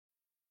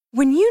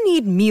When you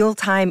need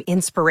mealtime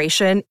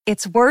inspiration,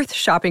 it's worth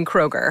shopping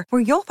Kroger,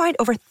 where you'll find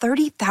over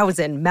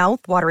 30,000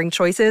 mouth-watering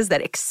choices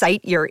that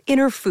excite your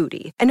inner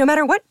foodie. And no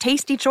matter what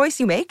tasty choice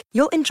you make,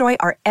 you'll enjoy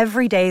our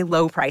everyday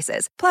low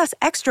prices, plus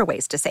extra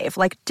ways to save,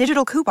 like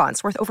digital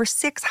coupons worth over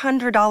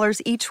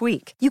 $600 each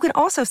week. You can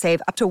also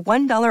save up to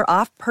 $1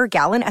 off per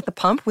gallon at the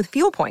pump with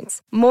fuel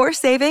points. More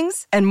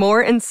savings and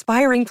more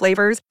inspiring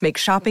flavors make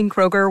shopping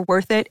Kroger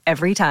worth it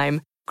every time.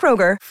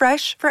 Kroger,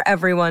 fresh for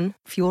everyone.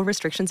 Fuel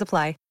restrictions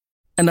apply.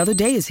 Another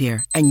day is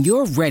here, and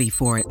you're ready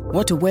for it.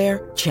 What to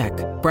wear? Check.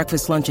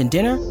 Breakfast, lunch, and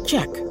dinner?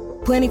 Check.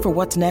 Planning for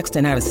what's next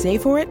and how to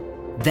save for it?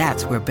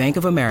 That's where Bank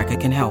of America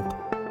can help.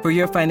 For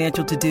your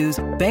financial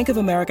to-dos, Bank of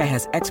America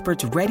has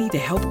experts ready to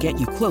help get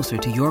you closer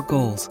to your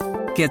goals.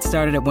 Get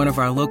started at one of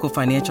our local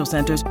financial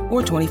centers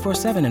or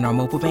 24/7 in our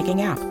mobile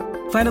banking app.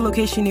 Find a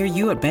location near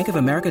you at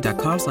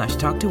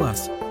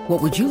bankofamerica.com/talktous.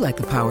 What would you like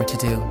the power to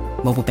do?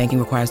 Mobile banking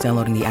requires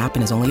downloading the app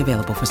and is only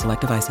available for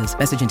select devices.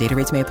 Message and data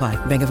rates may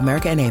apply. Bank of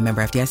America N.A.,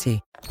 member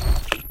FDIC.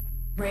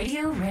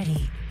 Radio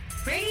Ready.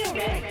 Radio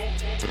Ready.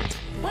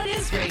 What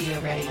is Radio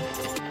Ready?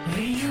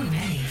 Radio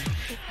Ready.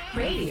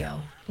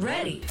 Radio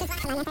Ready.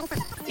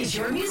 Is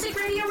your music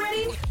radio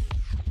ready?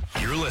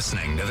 You're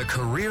listening to the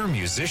Career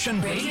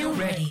Musician Radio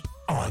Ready.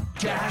 On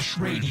Dash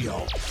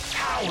Radio,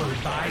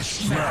 powered by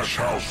Smash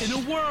House. In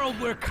a world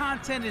where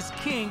content is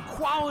king,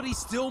 quality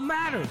still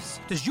matters.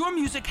 Does your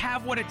music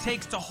have what it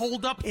takes to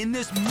hold up in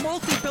this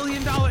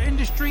multi-billion-dollar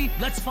industry?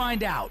 Let's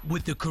find out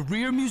with the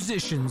Career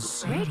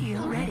Musicians. Radio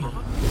Ready.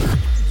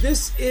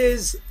 This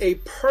is a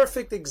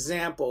perfect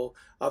example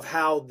of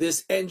how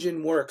this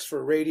engine works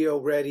for Radio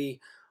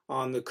Ready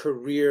on the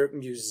Career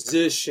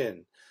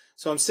Musician.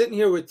 So I'm sitting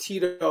here with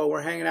Tito.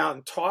 We're hanging out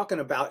and talking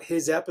about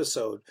his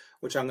episode,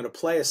 which I'm going to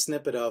play a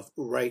snippet of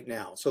right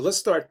now. So let's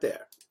start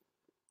there.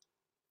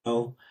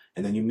 Oh,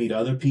 and then you meet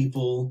other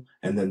people,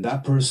 and then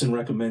that person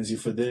recommends you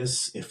for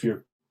this. If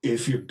you're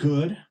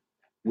good,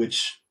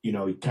 which, you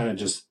know, you kind of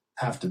just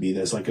have to be,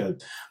 there's like a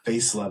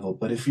base level.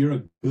 But if you're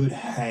a good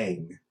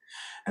hang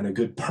and a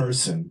good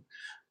person,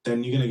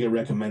 then you're going to get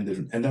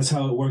recommended. And that's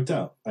how it worked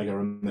out. I got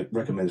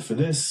recommended for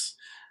this.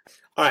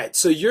 All right,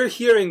 so you're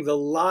hearing the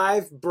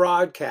live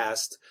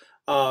broadcast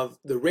of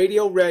the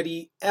Radio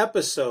Ready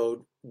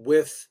episode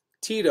with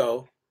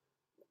Tito,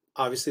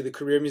 obviously the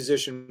Career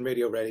Musician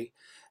Radio Ready,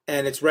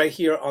 and it's right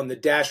here on the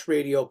Dash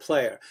Radio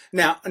player.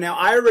 Now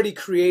I already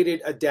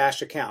created a Dash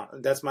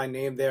account. That's my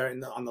name there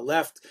on the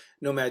left,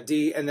 Nomad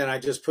D, and then I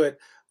just put,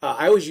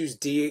 I always use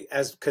D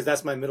because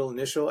that's my middle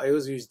initial. I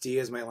always use D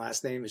as my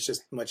last name. It's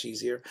just much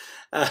easier.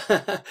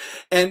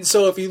 And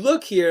so if you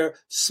look here,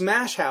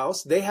 Smash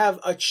House, they have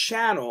a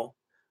channel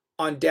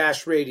on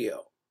Dash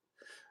Radio.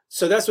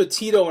 So that's what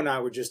Tito and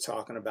I were just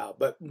talking about.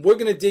 But we're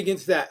going to dig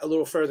into that a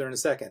little further in a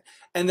second.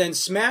 And then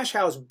Smash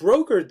House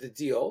brokered the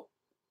deal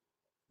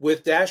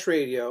with Dash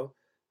Radio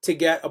to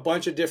get a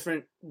bunch of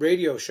different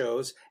radio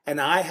shows.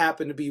 And I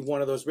happen to be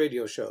one of those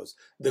radio shows,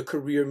 The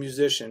Career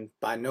Musician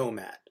by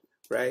Nomad,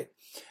 right?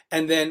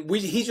 And then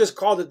he just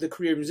called it The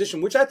Career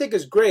Musician, which I think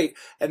is great.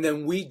 And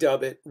then we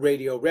dub it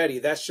Radio Ready.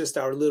 That's just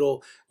our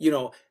little,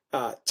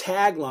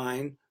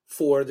 tagline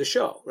for the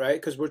show, right?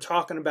 Because we're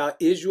talking about,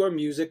 is your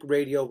music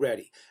radio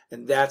ready?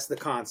 And that's the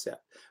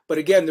concept. But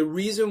again, the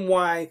reason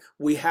why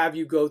we have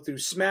you go through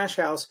Smash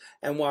House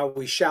and why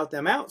we shout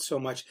them out so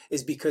much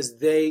is because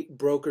they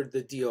brokered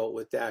the deal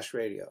with Dash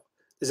Radio.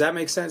 Does that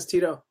make sense,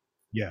 Tito?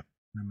 Yeah,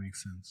 that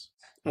makes sense.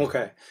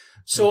 Okay.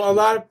 So a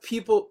lot of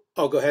people,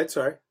 go ahead,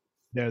 sorry.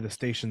 They're the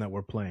station that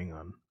we're playing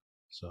on.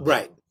 So.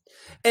 Right.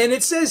 And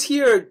it says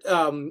here,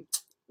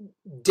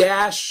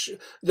 Dash,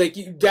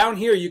 down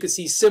here you can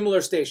see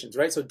similar stations,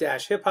 right? So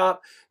Dash Hip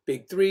Hop,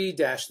 Big 3,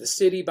 Dash the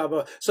City, blah,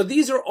 blah. So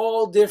these are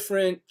all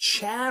different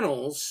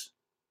channels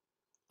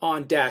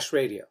on Dash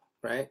Radio,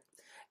 right?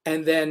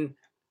 And then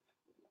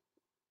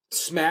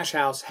Smash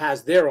House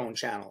has their own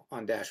channel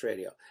on Dash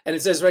Radio. And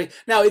it says right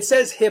now, it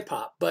says hip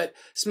hop, but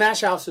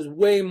Smash House is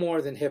way more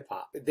than hip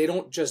hop. They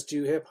don't just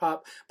do hip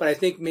hop, but I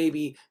think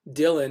maybe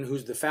Dylan,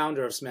 who's the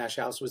founder of Smash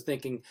House, was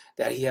thinking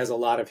that he has a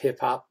lot of hip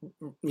hop,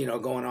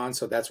 going on.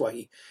 So that's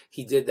why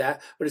he did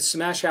that. But it's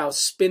Smash House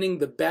spinning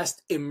the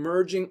best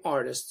emerging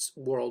artists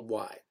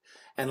worldwide.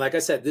 And like I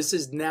said, this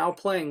is now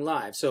playing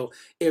live. So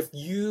if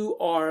you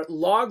are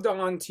logged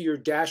on to your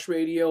Dash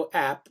Radio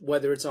app,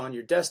 whether it's on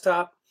your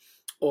desktop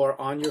or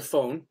on your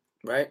phone,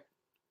 right?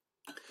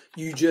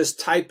 You just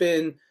type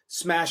in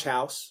Smash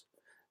House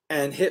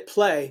and hit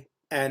play,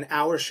 and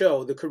our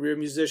show, The Career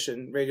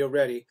Musician Radio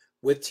Ready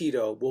with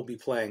Tito, will be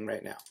playing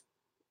right now.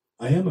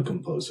 I am a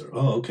composer.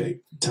 Oh,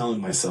 okay.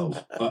 Telling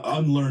myself.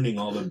 I'm learning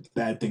all the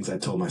bad things I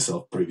told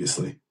myself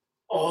previously.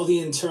 All the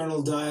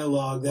internal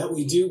dialogue that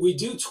we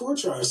do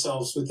torture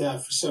ourselves with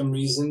that for some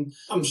reason.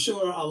 I'm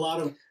sure a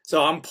lot of...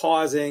 So I'm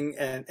pausing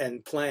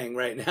and playing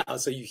right now,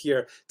 so you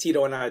hear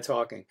Tito and I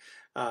talking.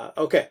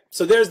 Okay,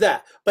 so there's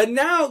that. But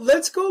now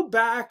let's go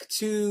back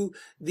to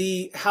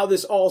how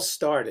this all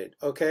started,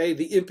 okay?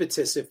 The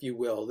impetus, if you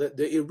will,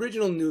 the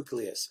original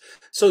nucleus.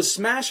 So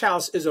Smash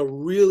House is a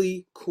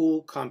really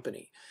cool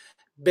company.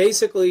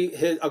 basically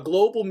a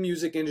global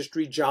music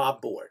industry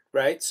job board,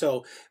 right?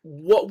 So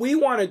what we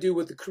want to do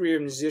with the Career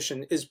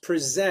Musician is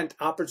present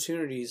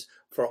opportunities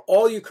for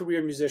all you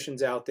career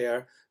musicians out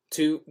there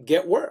to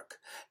get work.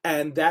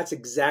 And that's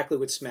exactly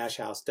what Smash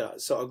House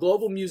does. So a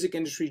global music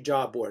industry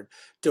job board,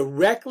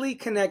 directly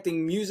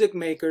connecting music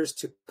makers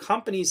to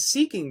companies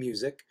seeking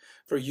music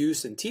for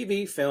use in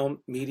TV, film,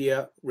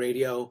 media,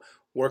 radio,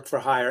 work for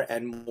hire,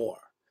 and more.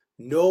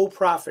 No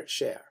profit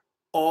share.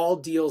 All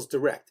deals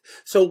direct.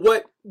 So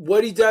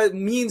what he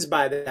means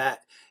by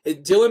that,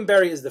 Dylan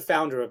Berry is the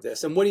founder of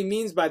this. And what he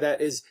means by that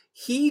is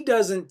he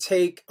doesn't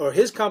take, or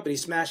his company,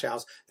 Smash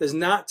House, does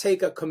not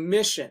take a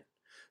commission.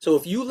 So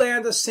if you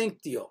land a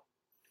sync deal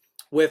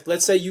with,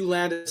 let's say you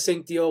land a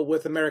sync deal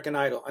with American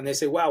Idol, and they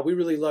say, wow, we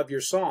really love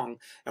your song,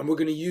 and we're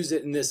going to use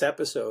it in this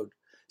episode.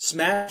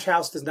 Smash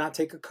House does not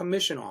take a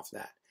commission off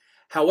that.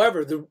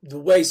 However, the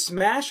way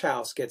Smash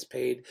House gets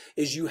paid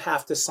is you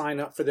have to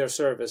sign up for their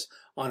service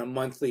on a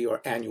monthly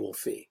or annual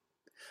fee.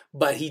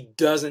 But he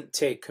doesn't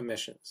take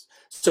commissions.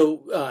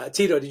 So,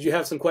 Tito, did you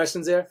have some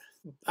questions there?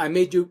 I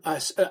made you a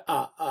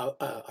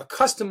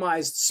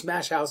customized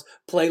Smash House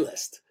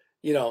playlist.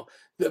 You know,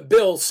 the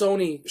Bill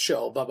Sony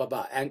show, blah, blah,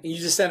 blah. And you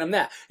just send them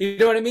that. You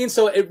know what I mean?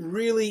 So it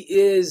really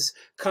is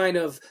kind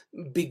of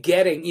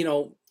begetting, you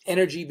know,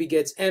 energy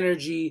begets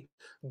energy,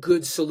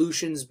 good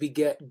solutions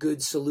beget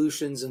good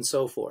solutions, and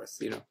so forth,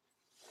 you know.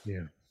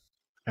 Yeah.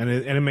 And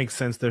it makes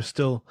sense. There's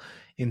still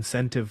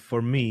incentive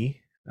for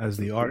me as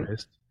the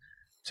artist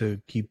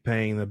to keep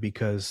paying them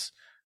because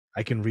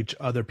I can reach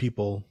other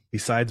people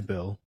besides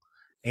Bill,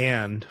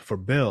 and for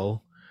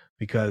Bill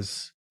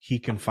because he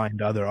can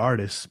find other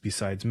artists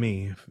besides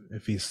me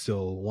if he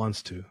still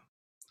wants to.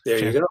 There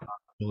you go.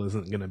 Bill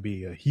isn't going to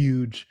be a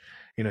huge,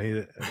 you know,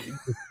 he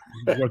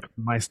work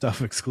my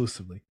stuff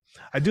exclusively.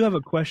 I do have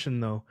a question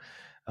though.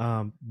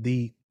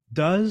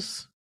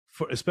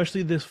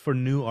 Especially this for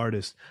new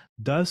artists,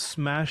 does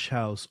Smash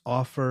House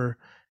offer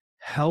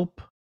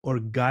help or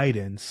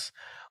guidance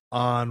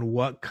on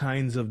what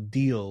kinds of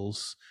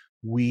deals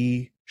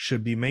we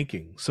should be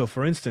making? So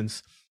for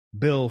instance,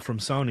 Bill from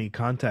Sony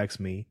contacts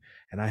me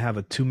and I have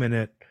a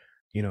 2-minute,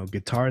 you know,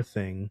 guitar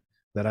thing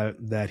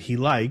that he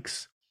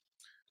likes.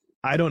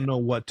 I don't know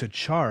what to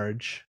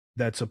charge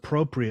that's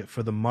appropriate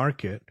for the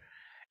market,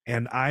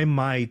 and I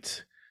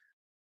might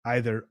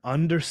either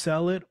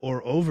undersell it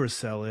or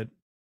oversell it.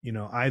 You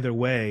know, either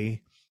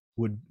way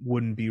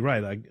wouldn't be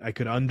right. I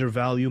could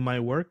undervalue my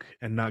work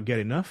and not get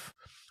enough,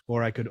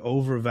 or I could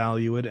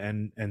overvalue it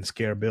and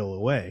scare Bill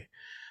away.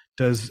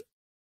 Does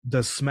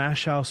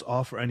Smash House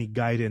offer any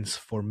guidance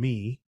for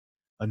me,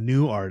 a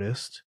new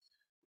artist,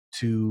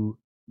 to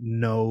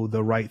know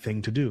the right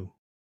thing to do?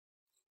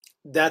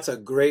 That's a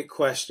great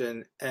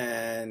question,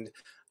 and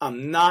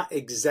I'm not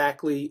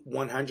exactly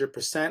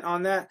 100%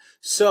 on that.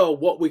 So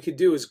what we could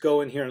do is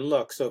go in here and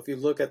look. So if you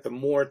look at the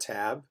More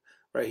tab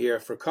right here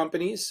for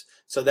companies,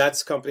 so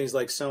that's companies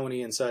like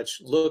Sony and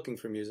such looking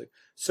for music.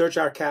 Search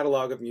our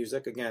catalog of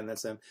music. Again,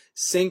 that's them.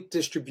 Sync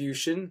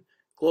distribution,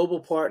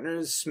 global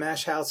partners,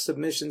 Smash House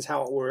submissions,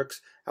 how it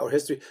works, our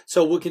history.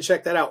 So we can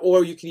check that out.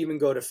 Or you can even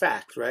go to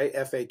FAQ, right?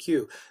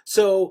 FAQ.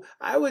 So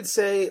I would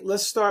say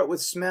let's start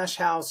with Smash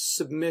House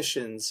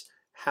submissions,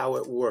 how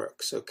it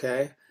works,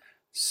 okay?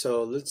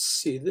 So let's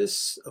see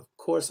this. Of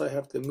course, I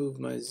have to move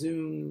my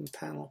Zoom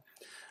panel.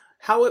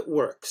 How it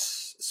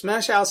works.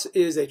 Smash House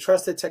is a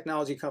trusted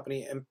technology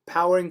company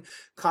empowering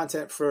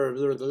content for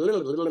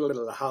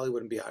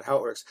Hollywood and beyond. How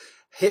it works.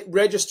 Hit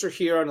register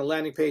here on the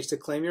landing page to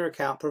claim your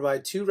account.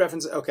 Provide 2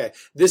 references. Okay,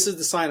 this is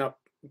the sign-up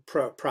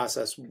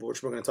process,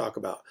 which we're going to talk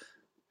about.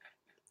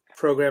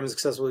 Program is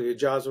accessible to your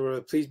jobs.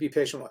 Please be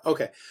patient.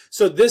 Okay,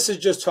 so this is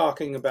just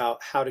talking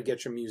about how to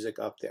get your music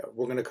up there.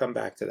 We're going to come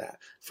back to that.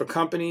 For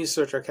companies,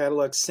 search our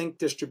catalog. Sync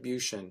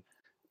distribution,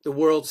 the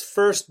world's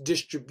first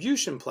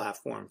distribution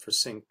platform for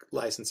sync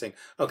licensing.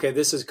 Okay,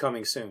 this is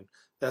coming soon.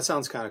 That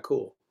sounds kind of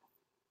cool.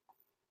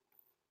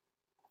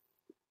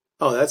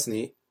 Oh, that's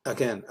neat.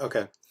 Again,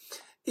 okay.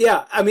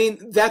 Yeah, I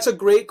mean, that's a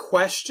great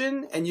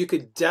question, and you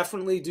could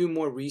definitely do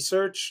more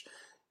research.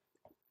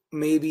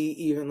 Maybe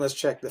even, let's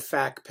check the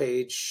FAQ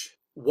page.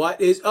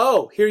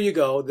 Here you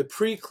go, the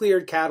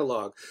pre-cleared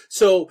catalog.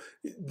 So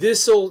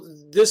this'll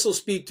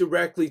speak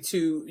directly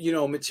to, you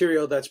know,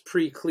 material that's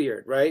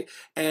pre-cleared, right?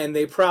 And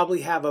they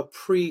probably have a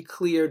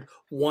pre-cleared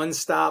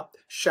one-stop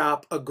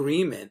shop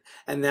agreement,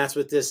 and that's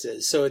what this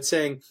is. So it's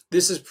saying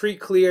this is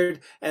pre-cleared,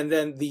 and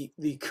then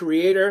the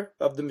creator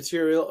of the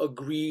material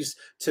agrees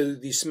to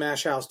the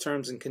Smash House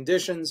terms and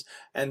conditions,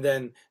 and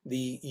then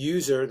the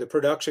user, the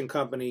production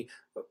company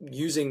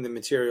using the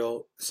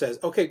material, says,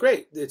 okay,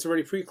 great, it's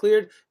already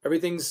pre-cleared,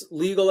 everything's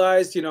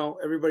legalized, you know,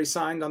 everybody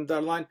signed on the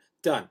dotted line,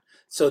 done.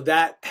 So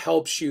that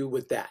helps you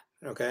with that.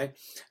 Okay.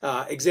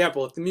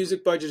 Example, if the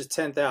music budget is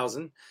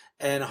 $10,000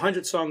 and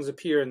 100 songs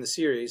appear in the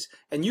series,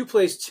 and you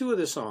place 2 of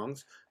the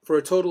songs for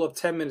a total of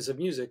 10 minutes of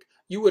music,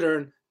 you would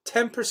earn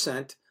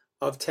 10%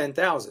 of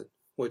 10,000,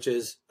 which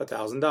is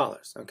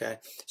 $1,000. Okay.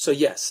 So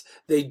yes,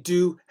 they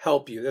do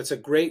help you. That's a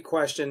great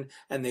question,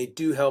 and they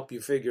do help you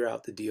figure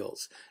out the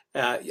deals.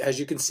 As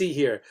you can see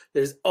here,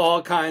 there's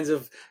all kinds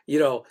of,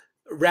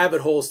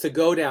 rabbit holes to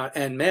go down.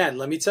 And man,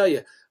 let me tell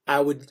you, I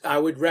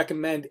would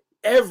recommend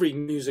every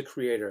music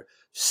creator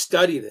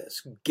study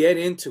this, get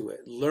into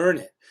it, learn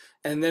it,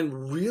 and then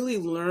really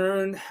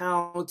learn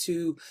how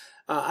to,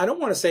 I don't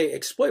want to say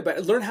exploit,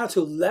 but learn how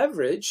to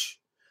leverage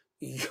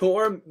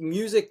your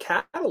music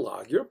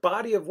catalog, your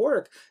body of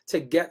work, to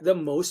get the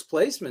most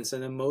placements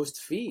and the most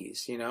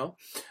fees,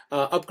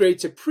 upgrade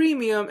to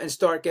premium and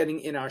start getting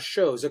in our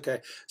shows.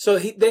 Okay. So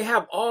they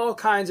have all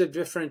kinds of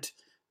different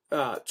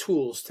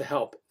tools to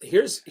help.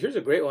 Here's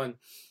a great one.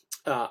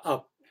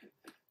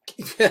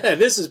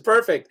 This is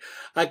perfect.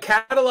 A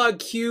catalog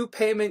queue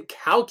payment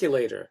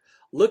calculator.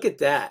 Look at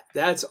that.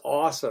 That's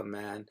awesome,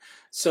 man.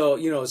 So,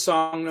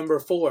 song number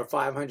 4,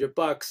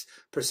 $500,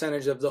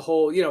 percentage of the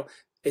whole,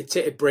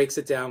 it breaks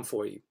it down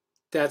for you.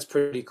 That's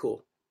pretty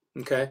cool.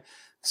 Okay.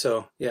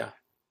 So, yeah.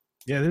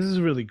 Yeah, this is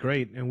really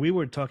great. And we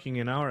were talking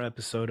in our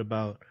episode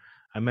about,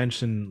 I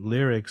mentioned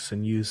lyrics,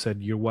 and you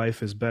said your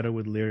wife is better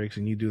with lyrics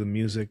and you do the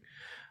music.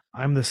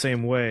 I'm the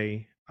same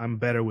way. I'm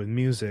better with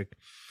music.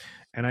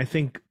 And I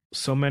think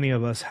so many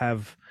of us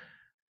have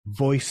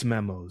voice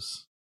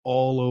memos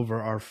all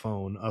over our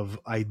phone of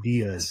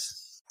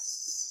ideas.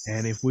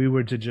 And if we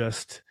were to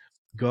just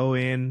go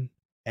in,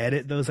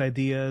 edit those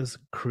ideas,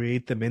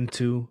 create them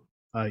into,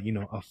 a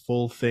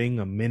full thing,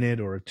 a minute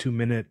or a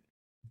 2-minute,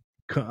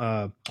 what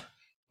am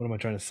I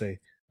trying to say?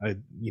 A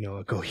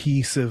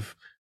cohesive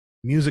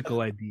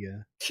musical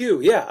idea. Cue,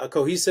 yeah, a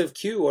cohesive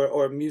cue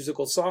or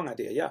musical song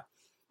idea, yeah.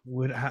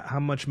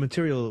 How much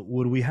material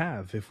would we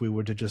have if we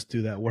were to just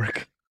do that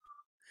work?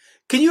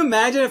 Can you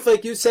imagine if,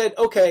 like, you said,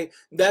 okay,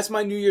 that's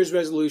my New Year's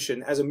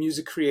resolution as a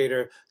music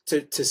creator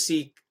to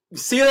seek,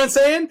 see what I'm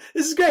saying?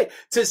 This is great.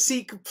 To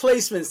seek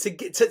placements, to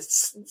get to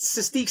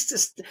seek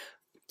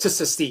to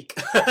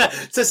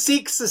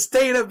seek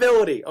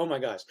sustainability. Oh my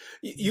gosh.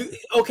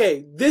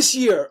 Okay, this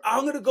year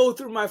I'm going to go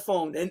through my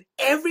phone, and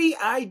every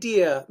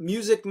idea,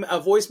 a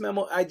voice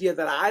memo idea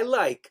that I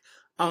like,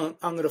 I'm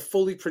going to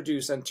fully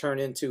produce and turn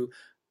into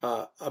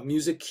a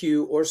music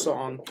cue or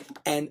song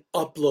and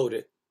upload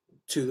it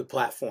to the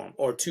platform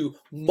or to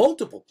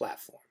multiple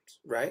platforms,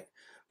 right?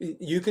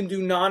 You can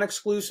do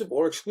non-exclusive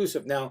or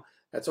exclusive. Now,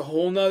 that's a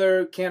whole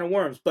nother can of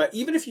worms. But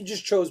even if you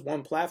just chose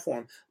one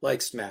platform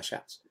like Smash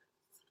House.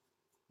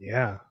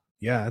 Yeah,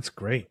 that's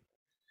great.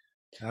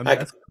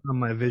 That's on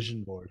my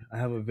vision board. I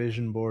have a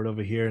vision board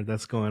over here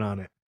that's going on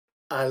it.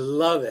 I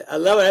love it.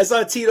 I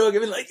saw Tito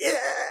giving like,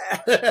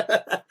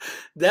 yeah,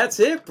 that's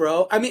it,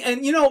 bro. I mean,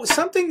 and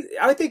something,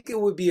 I think it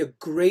would be a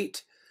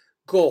great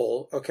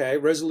goal, okay,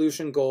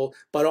 resolution goal,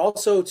 but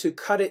also to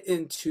cut it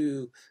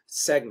into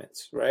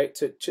segments, right?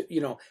 To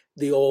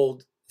the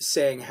old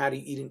saying, how do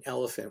you eat an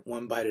elephant?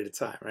 One bite at a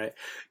time, right?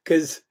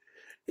 Because,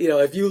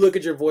 if you look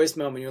at your voice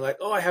memo and you're like,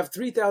 oh, I have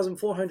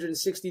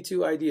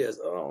 3,462 ideas.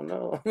 Oh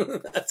no,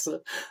 that's a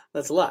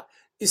lot.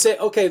 You say,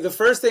 okay, the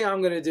first thing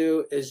I'm going to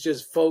do is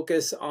just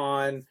focus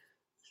on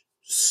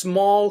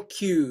small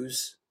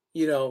cues,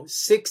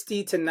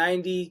 60 to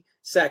 90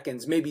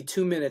 seconds, maybe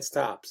 2 minutes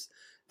tops,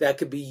 that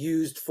could be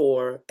used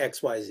for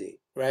XYZ,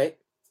 right?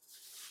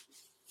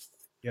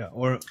 Yeah,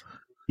 or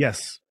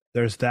yes,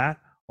 there's that.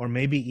 Or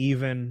maybe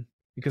even,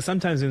 because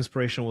sometimes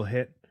inspiration will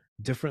hit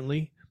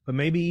differently, but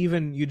maybe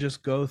even you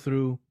just go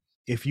through,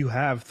 if you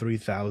have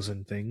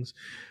 3,000 things,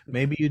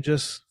 maybe you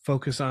just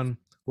focus on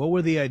what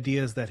were the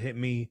ideas that hit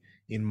me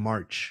in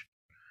March?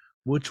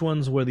 Which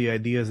ones were the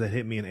ideas that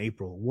hit me in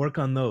April? Work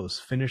on those,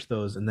 finish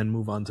those, and then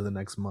move on to the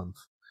next month,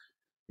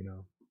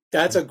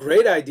 That's a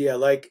great idea.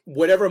 Like,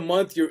 whatever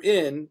month you're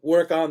in,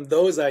 work on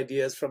those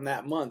ideas from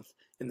that month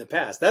in the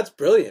past. That's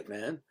brilliant,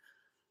 man.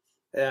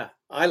 Yeah,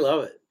 I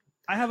love it.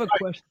 I have a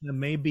question that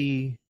may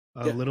be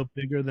a little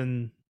bigger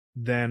than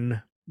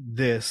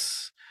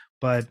this,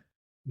 but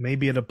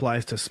maybe it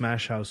applies to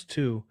Smash House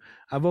too.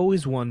 I've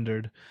always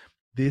wondered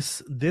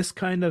this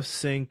kind of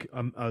sync,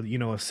 a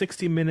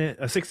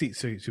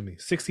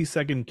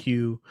 60-second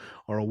cue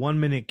or a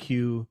 1-minute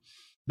cue,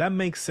 that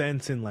makes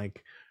sense in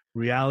like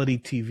reality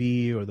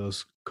TV or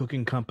those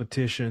cooking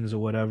competitions or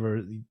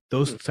whatever,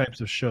 those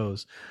types of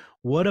shows.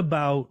 What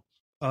about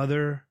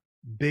other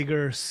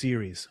bigger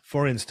series?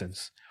 For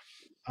instance,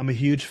 I'm a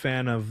huge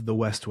fan of The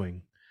West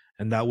Wing,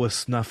 and that was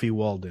Snuffy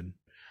Walden.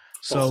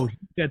 So he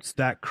gets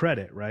that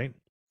credit, right?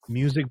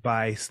 Music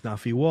by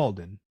Snuffy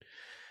Walden.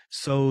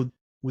 So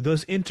with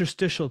those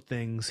interstitial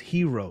things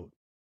he wrote,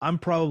 I'm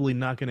probably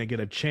not going to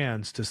get a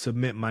chance to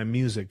submit my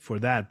music for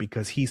that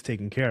because he's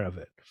taking care of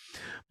it.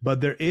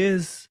 But there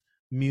is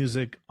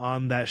music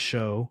on that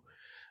show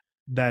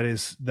that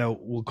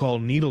we'll call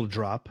Needle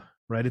Drop,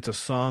 right? It's a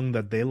song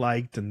that they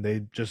liked and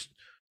they just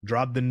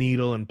dropped the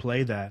needle and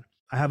play that.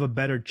 I have a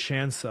better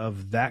chance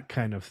of that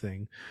kind of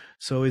thing.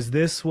 So is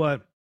this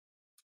what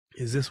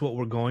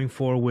we're going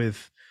for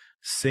with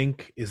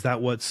sync? Is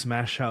that what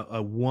Smash House,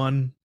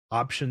 one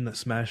option that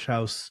Smash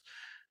House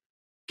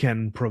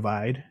can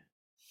provide?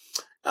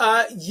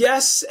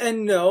 Yes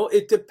and no.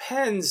 It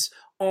depends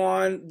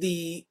on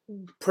the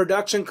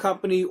production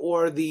company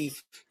or the,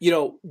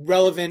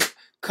 relevant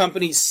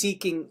company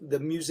seeking the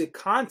music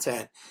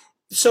content.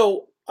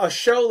 So a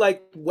show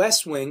like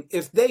West Wing,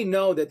 if they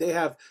know that they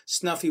have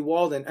Snuffy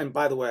Walden, and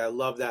by the way, I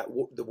love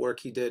the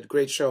work he did,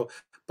 great show,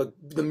 but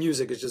the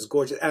music is just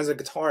gorgeous. As a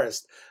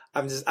guitarist,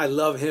 I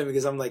love him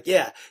because I'm like,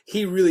 yeah,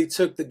 he really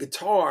took the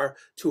guitar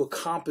to a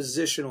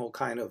compositional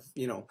kind of,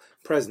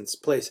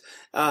 place.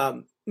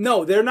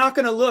 No, they're not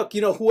going to look,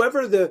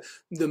 whoever the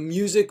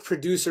music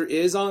producer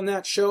is on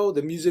that show,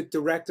 the music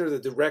director, the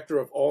director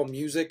of all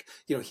music,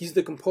 he's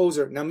the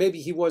composer. Now,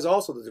 maybe he was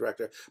also the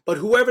director, but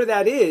whoever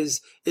that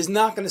is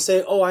not going to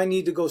say, oh, I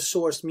need to go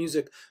source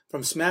music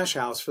from Smash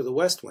House for the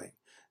West Wing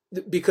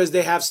because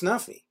they have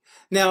Snuffy.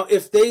 Now,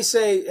 if they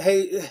say,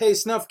 hey,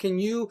 Snuff, can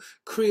you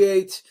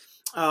create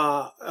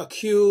a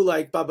cue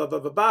like ba ba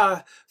ba ba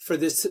ba for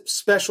this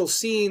special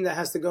scene that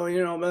has to go,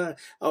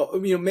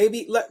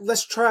 maybe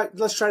let's try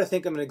to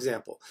think of an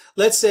example.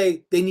 Let's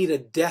say they need a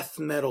death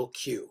metal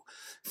cue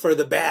for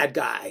the bad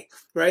guy,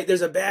 right?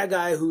 There's a bad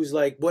guy who's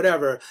like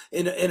whatever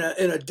in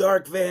a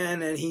dark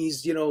van, and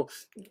he's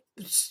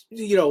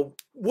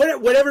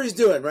whatever he's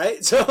doing,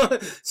 right? So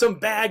some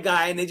bad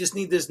guy, and they just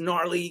need this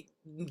gnarly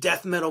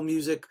death metal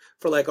music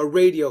for like a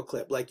radio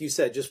clip, like you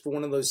said, just for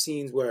one of those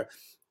scenes where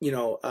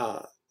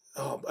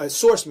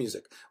source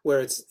music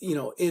where it's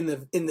in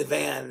the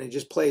van and it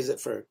just plays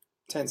it for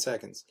 10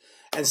 seconds,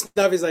 and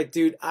Snuffy's like,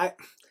 dude, I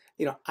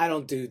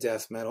don't do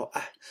death metal.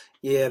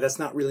 Yeah, that's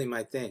not really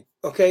my thing.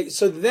 Okay,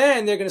 so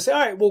then they're gonna say, all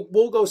right,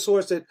 we'll go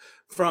source it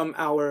from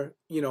our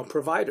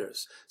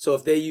providers. So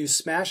if they use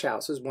Smash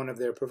House as one of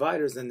their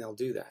providers, then they'll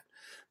do that.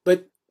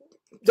 But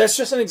that's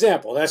just an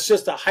example. That's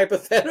just a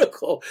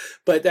hypothetical.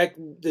 But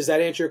does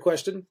that answer your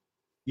question?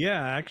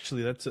 Yeah,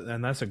 actually,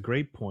 that's a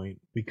great point,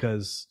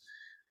 because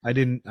I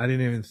didn't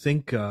even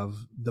think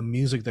of the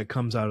music that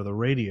comes out of the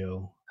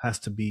radio has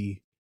to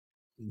be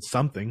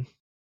something.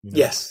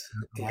 Yes.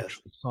 An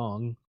actual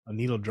song, a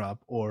needle drop,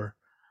 or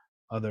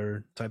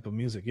other type of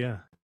music. Yeah.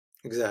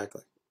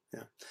 Exactly.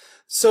 Yeah.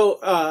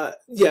 So,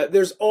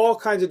 there's all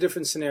kinds of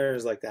different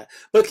scenarios like that.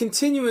 But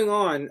continuing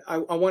on, I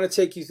want to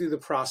take you through the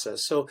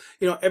process. So,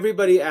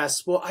 everybody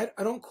asks, well, I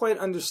don't quite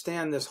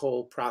understand this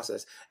whole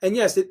process. And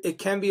yes, it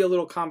can be a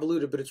little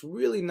convoluted, but it's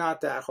really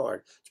not that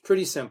hard. It's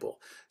pretty simple.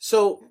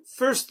 So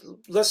first,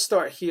 let's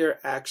start here,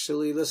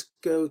 actually. Let's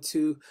go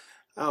to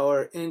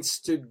our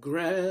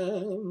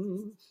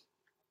Instagram.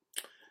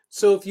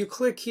 So if you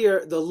click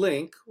here, the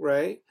link,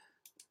 right?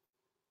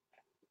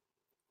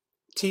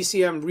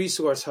 TCM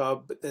Resource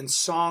Hub, then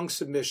song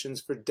submissions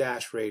for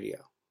Dash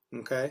Radio.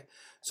 Okay,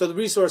 so the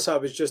Resource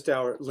Hub is just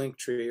our link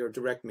tree or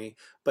direct me,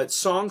 but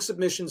song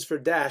submissions for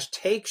Dash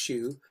takes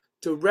you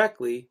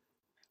directly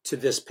to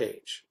this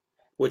page,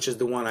 which is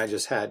the one I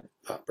just had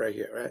up right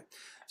here, right?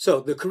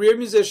 So the career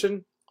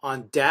musician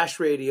on Dash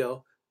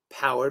Radio,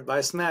 powered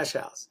by Smash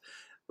House,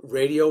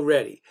 radio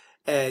ready,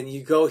 and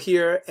you go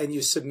here and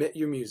you submit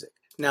your music.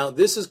 Now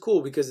this is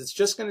cool because it's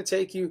just going to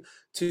take you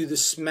to the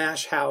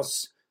Smash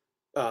House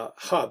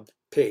hub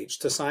page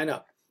to sign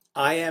up.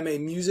 I am a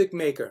music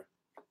maker.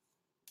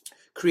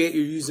 Create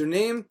your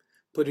username,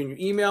 put in your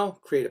email,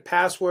 create a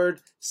password,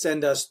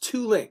 send us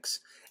 2 links.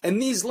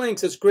 And these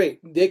links, it's great.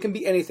 They can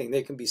be anything.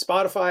 They can be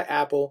Spotify,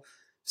 Apple,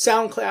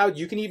 SoundCloud.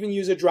 You can even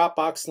use a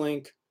Dropbox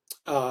link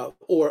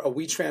or a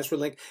WeTransfer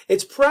link.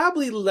 It's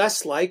probably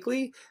less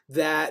likely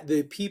that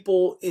the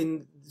people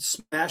in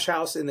Smash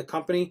House in the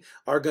company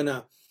are going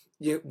to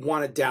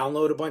want to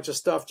download a bunch of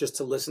stuff just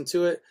to listen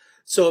to it.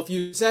 So if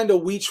you send a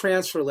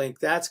WeTransfer link,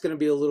 that's going to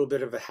be a little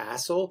bit of a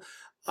hassle.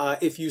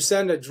 If you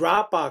send a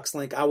Dropbox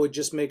link, I would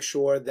just make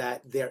sure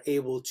that they're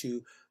able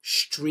to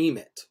stream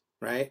it,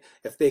 right?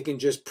 If they can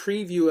just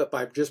preview it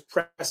by just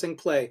pressing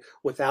play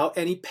without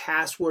any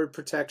password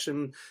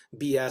protection,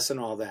 BS and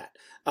all that.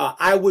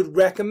 I would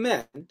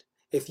recommend,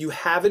 if you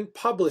haven't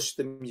published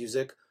the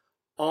music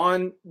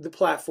on the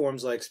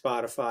platforms like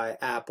Spotify,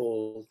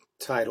 Apple,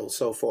 Tidal,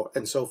 so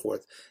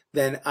forth,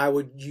 then I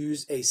would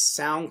use a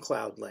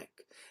SoundCloud link.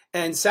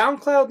 And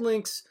SoundCloud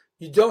links,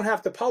 you don't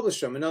have to publish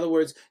them. In other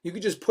words, you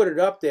could just put it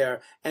up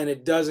there and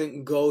it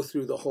doesn't go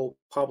through the whole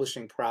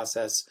publishing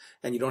process,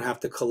 and you don't have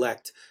to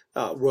collect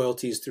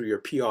royalties through your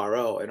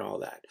PRO and all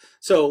that.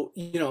 So,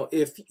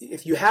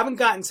 if you haven't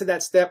gotten to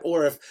that step,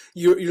 or if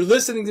you're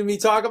listening to me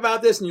talk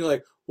about this and you're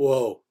like,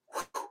 whoa,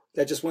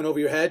 that just went over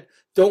your head,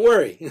 don't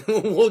worry.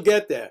 We'll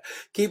get there.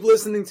 Keep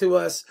listening to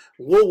us.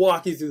 We'll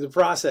walk you through the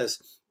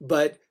process,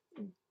 but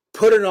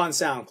put it on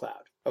SoundCloud.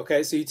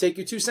 Okay, so you take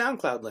your 2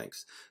 SoundCloud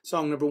links,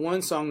 song number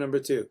 1, song number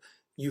 2.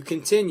 You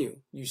continue,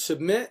 you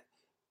submit,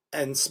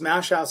 and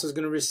Smash House is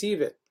going to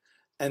receive it.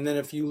 And then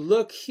if you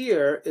look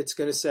here, it's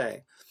going to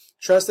say,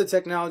 trusted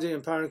technology,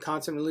 empowering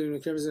content,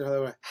 relieving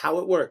how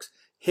it works.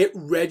 Hit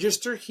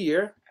register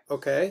here,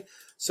 okay?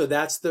 So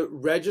that's the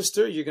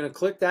register. You're going to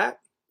click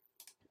that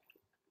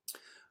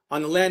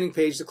on the landing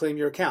page to claim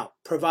your account.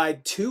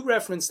 Provide 2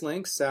 reference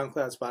links,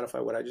 SoundCloud,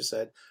 Spotify, what I just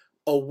said.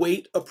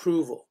 Await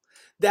approval.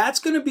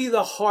 That's going to be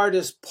the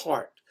hardest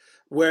part.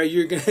 where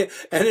you're going to,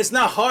 and it's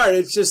not hard.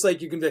 It's just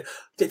like you can be,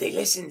 did they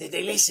listen? Did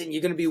they listen?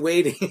 You're going to be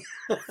waiting.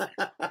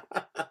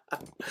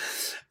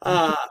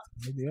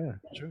 Yeah,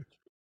 sure.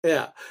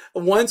 Yeah.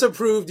 Once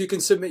approved, you can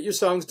submit your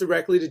songs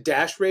directly to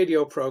Dash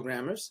Radio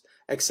programmers,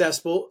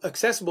 accessible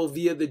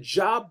via the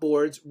Job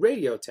Boards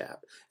radio tab.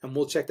 And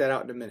we'll check that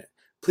out in a minute.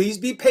 Please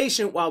be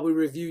patient while we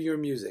review your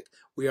music.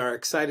 We are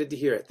excited to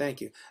hear it.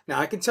 Thank you. Now,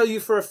 I can tell you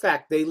for a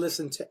fact they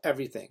listen to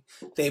everything.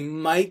 They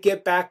might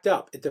get backed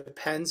up. It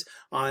depends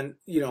on,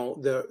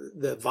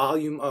 the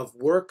volume of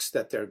works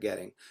that they're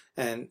getting.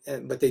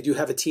 But they do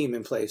have a team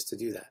in place to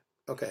do that.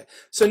 Okay.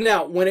 So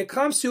now, when it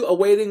comes to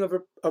awaiting of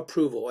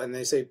approval, and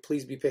they say,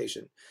 please be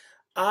patient,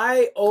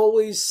 I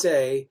always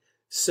say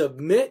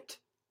submit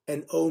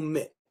and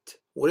omit.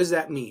 What does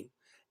that mean?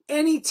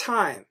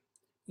 Anytime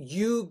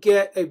you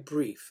get a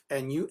brief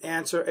and you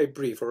answer a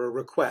brief or a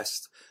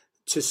request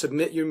to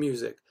submit your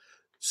music,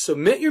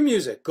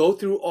 go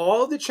through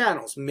all the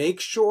channels, make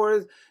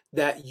sure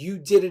that you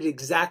did it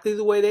exactly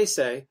the way they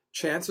say.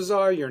 Chances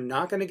are you're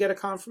not going to get a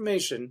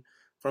confirmation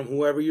from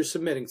whoever you're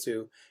submitting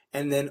to,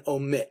 and then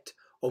omit.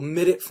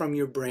 Omit it from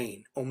your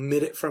brain.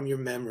 Omit it from your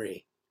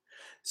memory.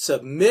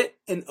 Submit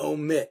and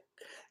omit.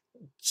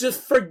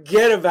 Just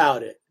forget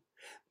about it.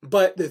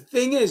 But the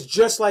thing is,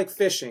 just like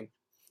fishing,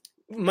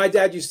 my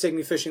dad used to take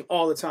me fishing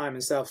all the time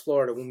in South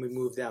Florida when we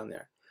moved down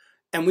there.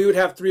 And we would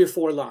have 3 or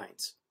 4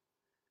 lines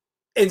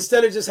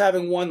instead of just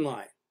having one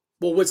line.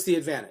 Well, what's the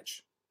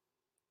advantage?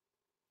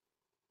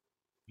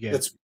 Yeah,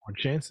 more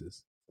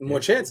chances. More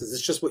chances.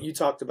 It's just what you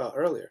talked about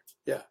earlier.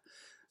 Yeah.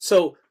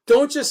 So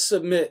don't just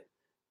submit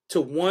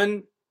to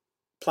one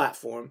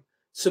platform.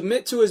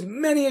 Submit to as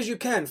many as you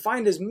can.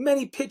 Find as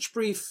many pitch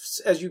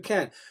briefs as you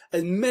can,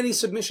 as many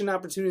submission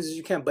opportunities as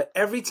you can. But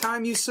every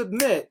time you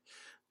submit,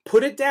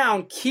 put it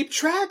down, keep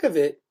track of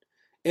it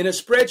in a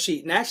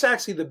spreadsheet. And that's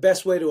actually the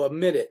best way to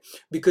omit it.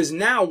 Because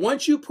now,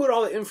 once you put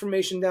all the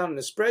information down in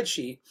a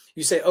spreadsheet,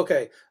 you say,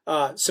 okay,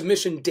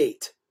 submission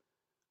date,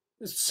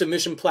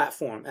 submission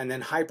platform, and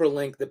then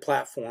hyperlink the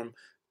platform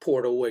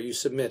portal where you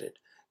submitted,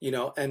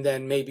 and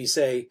then maybe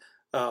say,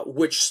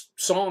 which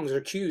songs or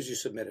cues you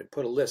submitted,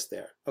 put a list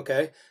there,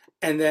 okay?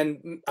 And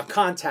then a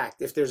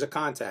contact, if there's a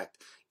contact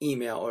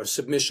email or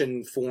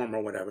submission form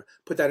or whatever,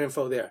 put that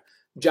info there.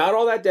 Jot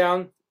all that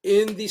down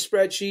in the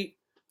spreadsheet,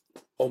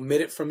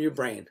 omit it from your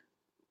brain.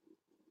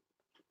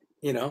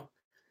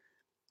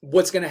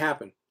 What's going to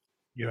happen?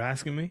 You're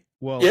asking me?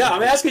 Well, yeah,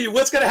 I'm asking you,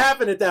 what's going to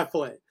happen at that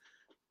point?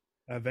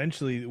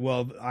 Eventually,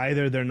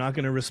 either they're not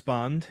going to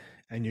respond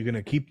and you're going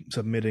to keep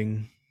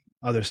submitting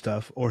other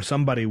stuff, or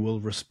somebody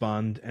will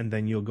respond and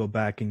then you'll go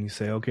back and you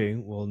say, okay,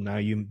 well, now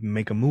you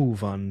make a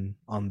move on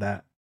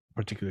that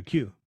particular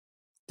cue.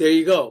 There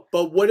you go.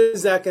 But what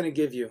is that going to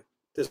give you,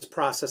 this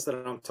process that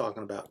I'm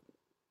talking about?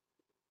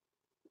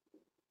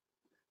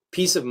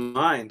 Peace of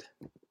mind.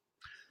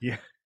 Yeah.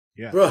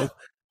 Bro.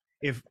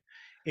 If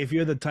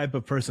you're the type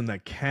of person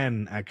that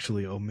can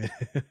actually omit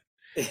it.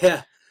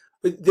 Yeah.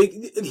 But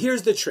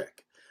here's the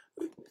trick.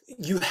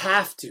 You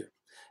have to.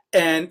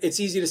 And it's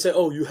easy to say,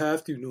 oh, you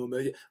have to, no,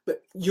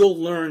 but you'll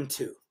learn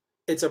to.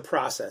 It's a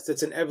process.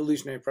 It's an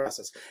evolutionary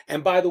process.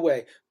 And by the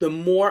way, the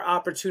more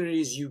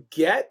opportunities you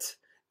get,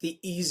 the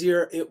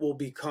easier it will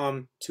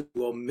become to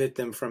omit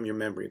them from your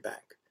memory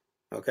bank.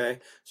 Okay?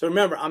 So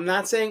remember, I'm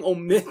not saying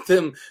omit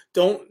them.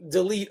 Don't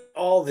delete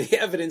all the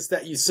evidence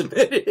that you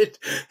submitted.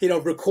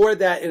 Record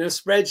that in a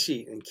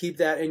spreadsheet and keep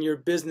that in your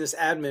business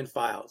admin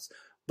files,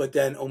 but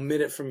then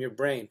omit it from your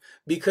brain.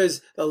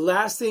 Because the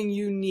last thing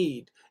you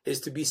need is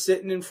to be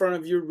sitting in front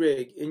of your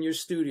rig in your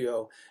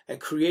studio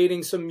and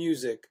creating some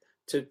music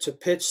to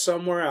pitch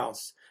somewhere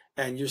else.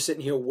 And you're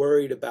sitting here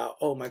worried about,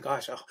 oh my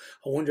gosh, I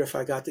wonder if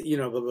I got the,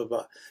 blah, blah,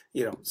 blah.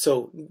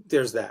 So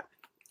there's that.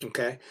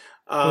 Okay.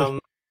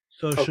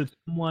 Should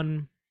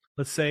someone,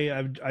 let's say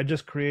I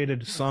just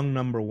created song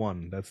number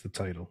 1. That's the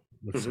title.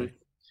 Let's say.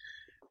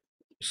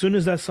 As soon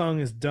as that song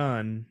is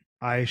done,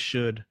 I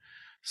should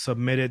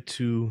submit it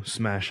to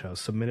Smash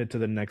House, submit it to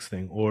the next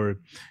thing. Or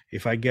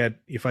if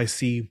I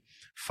see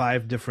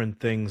 5 different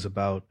things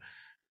about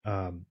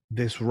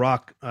this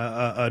rock,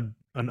 an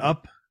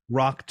up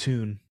rock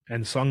tune,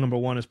 and song number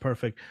 1 is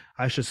perfect,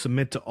 I should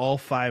submit to all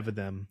 5 of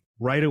them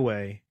right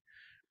away,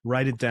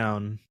 write it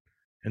down,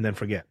 and then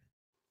forget.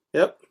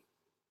 Yep.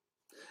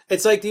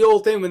 It's like the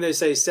old thing when they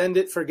say, send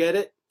it, forget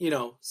it.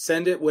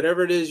 Send it,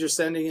 whatever it is you're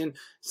sending in,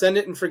 send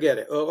it and forget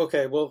it. Oh,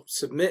 okay, well,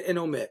 submit and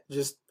omit.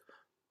 Just,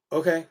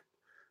 okay.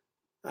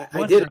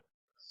 I did it.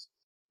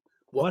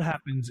 What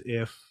happens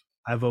if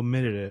I've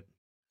omitted it?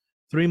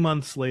 3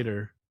 months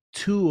later,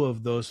 2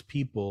 of those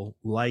people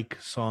like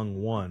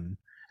song 1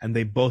 and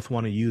they both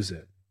want to use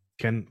it.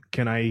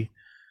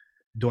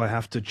 Do I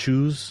have to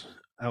choose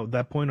at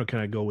that point, or can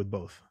I go with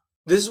both?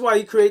 This is why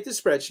you create the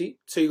spreadsheet.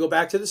 So you go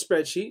back to the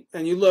spreadsheet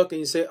and you look and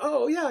you say,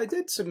 oh yeah, I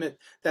did submit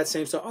that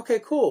same song. Okay,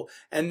 cool.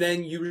 And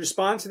then you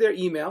respond to their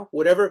email,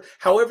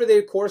 however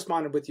they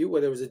corresponded with you,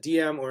 whether it was a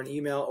DM or an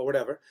email or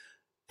whatever,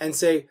 and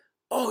say,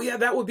 oh yeah,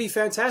 that would be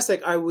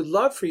fantastic. I would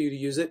love for you to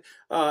use it.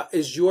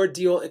 Is your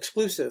deal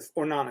exclusive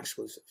or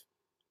non-exclusive?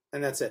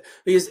 And that's it.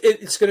 Because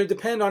it's going to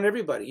depend on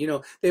everybody. You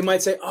know, they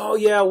might say, oh,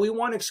 yeah, we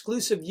want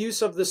exclusive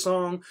use of the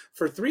song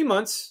for 3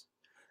 months,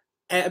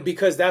 and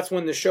because that's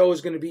when the show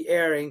is going to be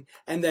airing.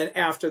 And then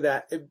after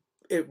that,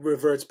 it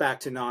reverts back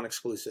to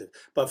non-exclusive.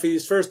 But for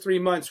these first 3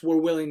 months, we're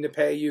willing to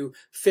pay you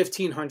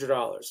 $1,500,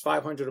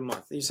 $500 a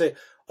month. And you say,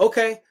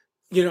 okay,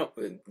 you know,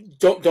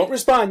 don't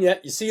respond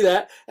yet. You see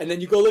that. And then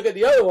you go look at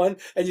the other one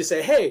and you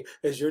say, hey,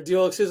 is your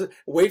deal exclusive?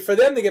 Wait for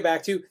them to get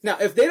back to you. Now,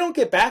 if they don't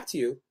get back to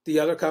you, the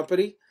other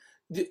company,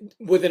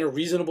 within a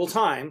reasonable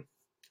time,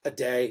 a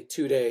day,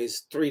 2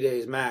 days, 3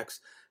 days max,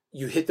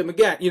 you hit them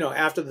again, you know,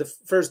 after the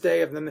first day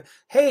of them.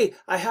 Hey,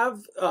 I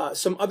have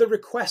some other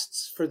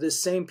requests for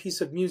this same piece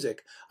of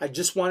music. I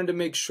just wanted to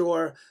make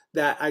sure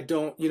that I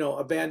don't, you know,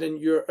 abandon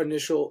your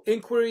initial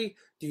inquiry.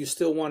 Do you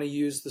still want to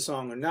use the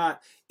song or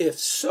not? If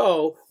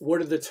so,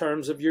 what are the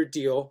terms of your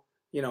deal?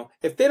 You know,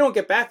 if they don't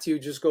get back to you,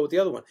 just go with the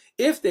other one.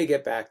 If they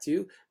get back to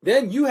you,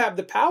 then you have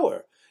the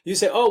power. You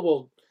say, oh,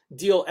 well,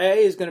 deal A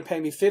is going to pay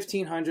me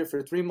 $1,500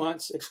 for 3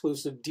 months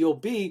exclusive. Deal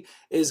B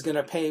is going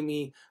to pay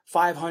me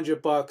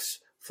 $500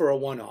 for a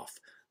one-off.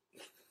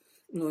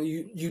 You know,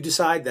 you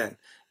decide then,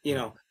 you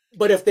know.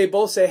 But if they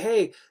both say,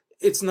 hey,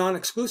 it's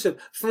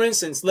non-exclusive. For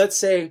instance, let's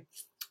say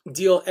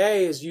deal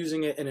A is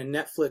using it in a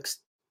Netflix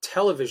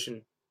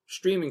television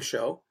streaming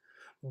show,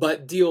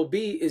 but deal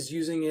B is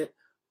using it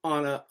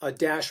on a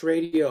Dash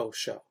Radio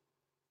show.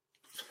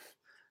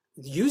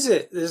 Use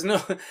it. There's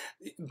no,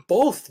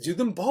 both, do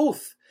them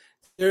both.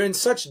 They're in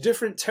such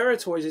different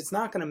territories, it's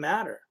not going to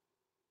matter,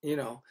 you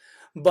know.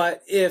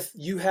 But if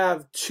you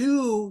have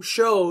two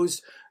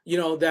shows, you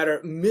know, that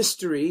are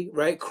mystery,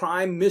 right?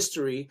 Crime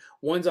mystery,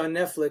 one's on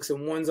Netflix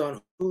and one's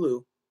on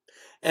Hulu,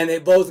 and they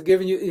both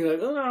giving you, you're like,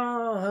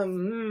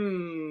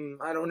 oh,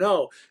 I don't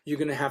know. You're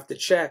going to have to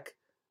check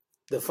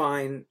the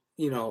fine,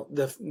 you know,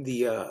 the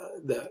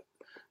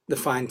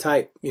fine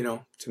type, you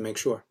know, to make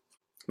sure.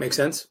 Make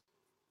sense?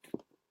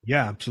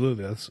 Yeah,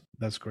 absolutely.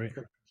 That's great.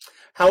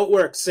 How it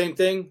works, same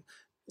thing.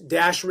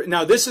 Dash.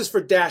 Now, this is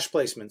for Dash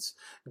placements.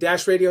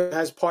 Dash Radio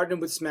has partnered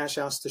with Smash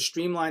House to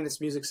streamline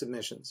its music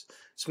submissions.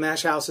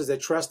 Smash House is a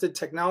trusted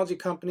technology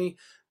company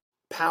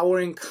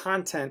powering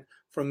content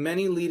from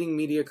many leading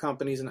media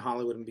companies in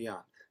Hollywood and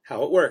beyond.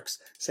 How it works,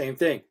 same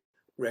thing.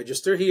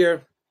 Register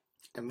here,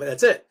 and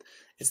that's it.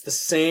 It's the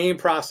same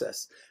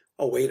process.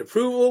 Await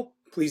approval.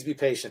 Please be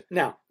patient.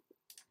 Now,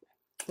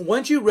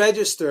 once you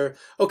register,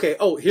 okay,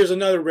 oh, here's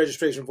another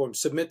registration form.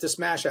 Submit to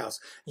Smash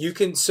House. You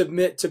can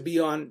submit to be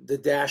on the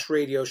Dash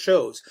Radio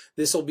shows.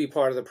 This will be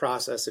part of the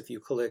process if you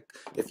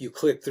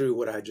click through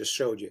what I just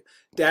showed you.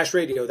 Dash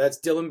Radio, that's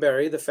Dylan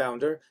Berry, the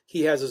founder.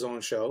 He has his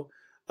own show.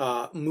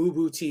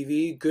 Mubu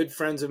TV, good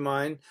friends of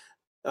mine.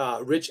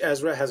 Rich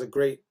Ezra has a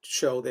great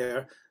show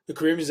there. The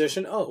Career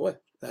Musician, oh,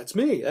 what? That's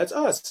me. That's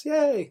us.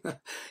 Yay.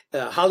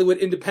 Hollywood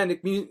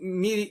Independent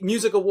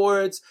Music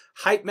Awards,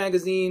 Hype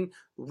Magazine,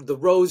 The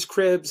Rose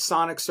Crib,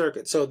 Sonic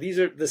Circuit. So these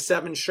are the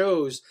 7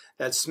 shows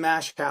that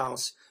Smash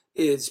House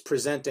is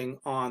presenting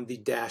on the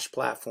Dash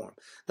platform.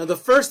 Now, the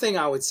first thing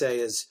I would say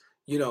is,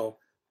 you know,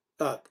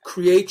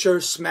 create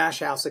your Smash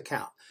House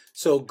account.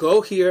 So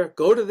go here,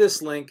 go to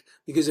this link,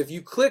 because if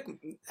you click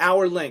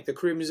our link, the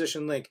Career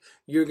Musician link,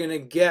 you're going to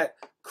get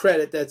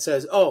credit that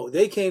says, oh,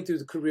 they came through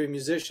the Career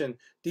Musician.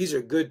 These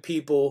are good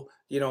people,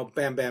 you know,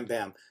 bam, bam,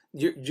 bam.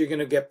 You're going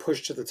to get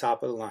pushed to the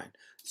top of the line.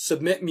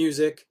 Submit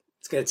music.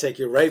 It's going to take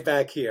you right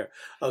back here.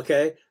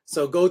 Okay.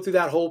 So go through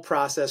that whole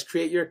process,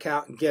 create your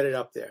account and get it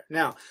up there.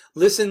 Now,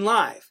 listen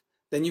live.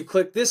 Then you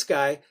click this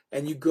guy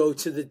and you go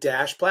to the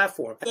Dash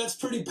platform. That's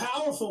pretty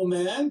powerful,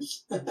 man.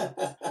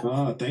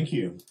 Oh, thank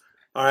you.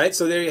 All right,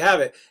 so there you have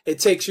it. It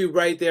takes you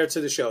right there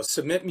to the show.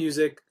 Submit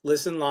music,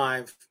 listen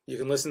live. You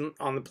can listen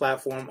on the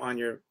platform on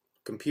your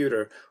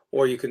computer,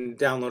 or you can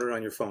download it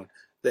on your phone,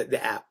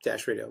 the app,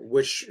 Dash Radio.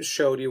 Which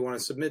show do you want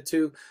to submit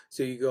to?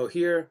 So you go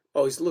here.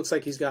 Oh, it looks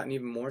like he's gotten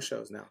even more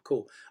shows now.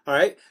 Cool. All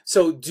right,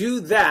 so do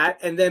that,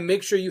 and then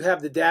make sure you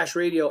have the Dash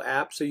Radio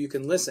app so you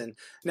can listen.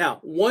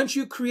 Now, once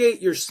you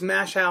create your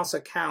Smash House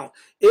account,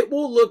 it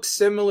will look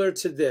similar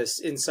to this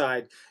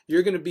inside.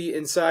 You're going to be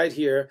inside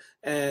here,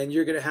 and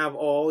you're going to have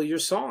all your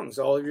songs,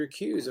 all of your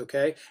cues,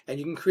 okay? And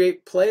you can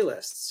create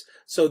playlists.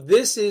 So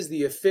this is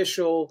the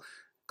official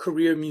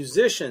Career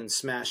Musician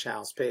Smash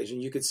House page,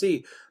 and you can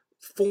see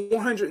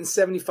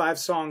 475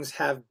 songs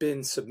have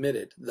been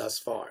submitted thus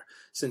far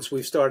since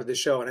we've started the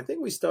show. And I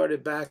think we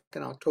started back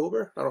in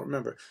October. I don't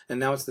remember. And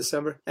now it's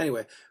December.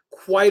 Anyway,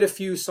 quite a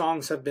few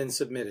songs have been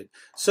submitted.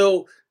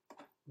 So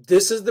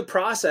this is the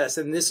process,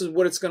 and this is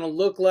what it's going to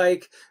look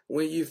like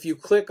when if you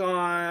click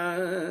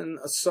on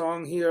a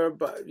song here,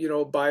 but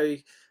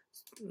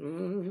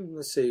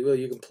let's see. Well,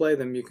 you can play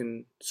them. You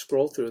can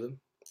scroll through them.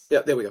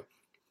 Yeah, there we go.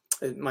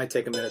 It might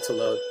take a minute to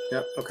load.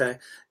 Yep, okay.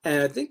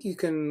 And I think you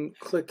can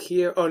click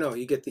here. Oh, no,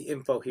 you get the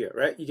info here,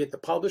 right? You get the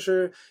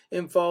publisher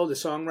info, the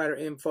songwriter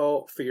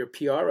info for your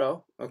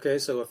PRO. Okay,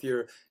 so if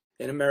you're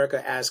in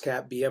America,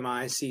 ASCAP,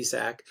 BMI,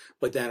 CSAC,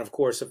 but then, of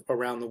course,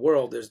 around the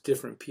world, there's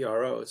different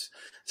PROs.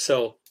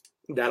 So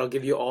That'll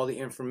give you all the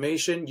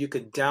information. You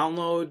could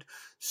download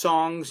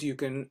songs. You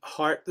can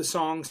heart the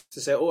songs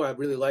to say, oh, I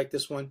really like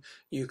this one.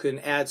 You can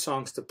add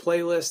songs to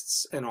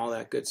playlists and all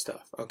that good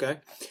stuff. Okay.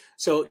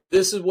 So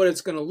this is what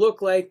it's going to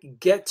look like.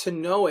 Get to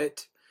know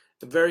it.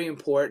 Very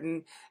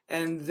important.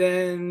 And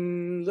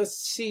then let's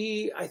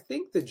see. I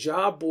think the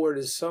job board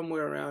is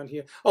somewhere around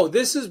here. Oh,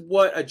 this is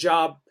what a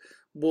job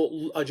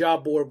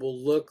board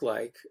will look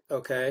like.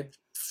 Okay.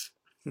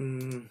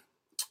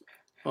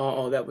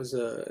 Oh, that was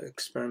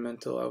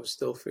experimental. I was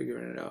still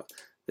figuring it out.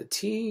 The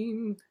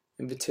team,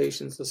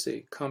 invitations, let's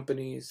see,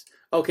 companies.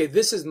 Okay,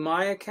 this is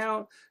my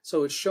account,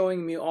 so it's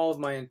showing me all of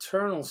my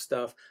internal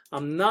stuff.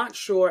 I'm not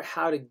sure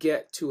how to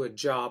get to a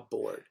job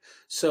board.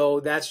 So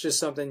that's just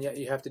something that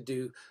you have to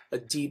do a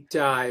deep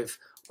dive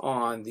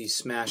on the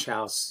Smash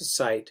House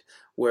site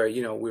where,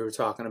 we were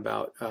talking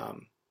about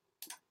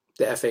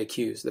the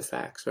FAQs, the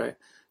facts, right?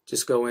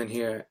 Just go in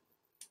here.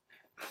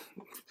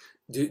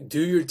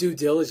 Do your due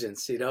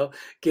diligence,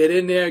 get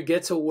in there,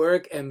 get to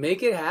work, and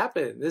make it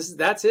happen.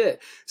 That's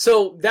it.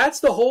 So that's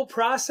the whole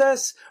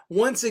process.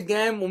 Once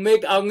again, I'm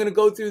going to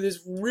go through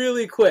this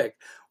really quick.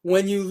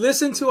 When you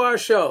listen to our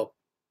show,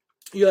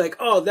 you're like,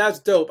 oh, that's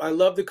dope. I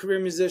love the Career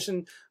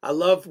Musician. I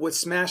love what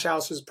Smash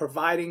House is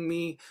providing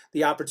me,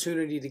 the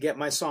opportunity to get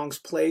my songs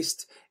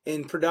placed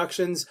in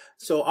productions.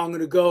 So I'm going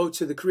to go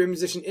to the Career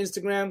Musician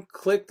Instagram,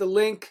 click the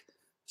link,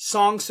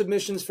 song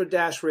submissions for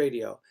Dash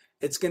Radio.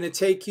 It's going to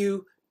take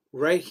you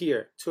right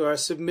here to our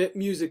Submit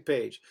Music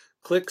page.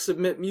 Click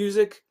Submit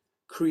Music,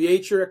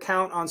 create your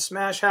account on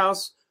Smash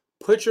House,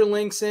 put your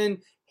links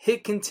in,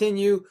 hit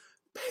continue,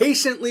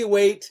 patiently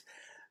wait,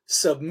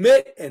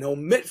 submit and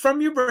omit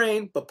from your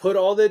brain, but put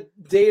all the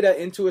data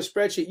into a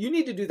spreadsheet. You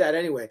need to do that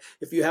anyway.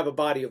 If you have a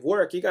body of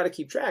work, you got to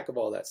keep track of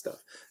all that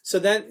stuff. So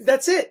then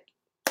that's it.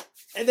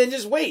 And then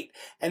just wait.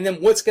 And then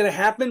what's going to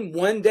happen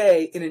one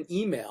day in an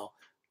email,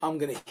 I'm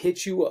going to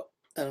hit you up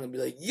and I'm going to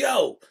be like,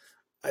 yo,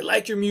 I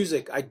like your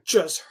music. I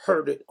just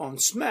heard it on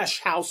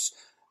Smash House,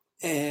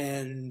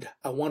 and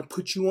I want to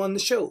put you on the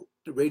show,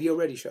 the Radio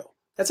Ready Show.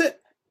 That's it.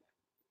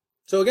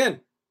 So again,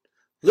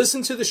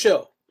 listen to the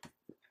show.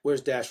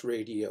 Where's Dash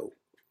Radio?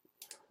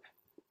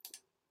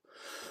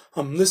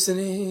 I'm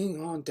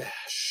listening on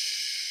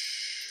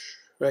Dash.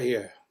 Right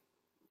here.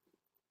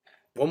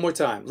 One more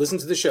time. Listen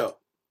to the show.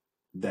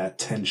 That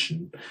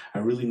tension. I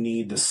really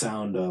need the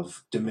sound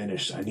of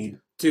diminished.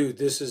 Dude,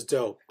 this is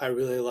dope. I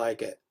really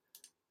like it.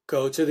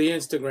 Go to the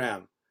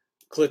Instagram,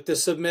 click the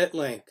submit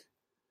link,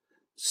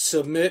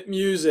 submit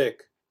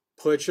music,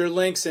 put your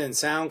links in,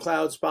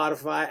 SoundCloud,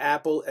 Spotify,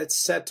 Apple,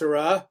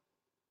 etc.,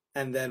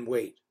 and then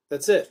wait.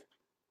 That's it.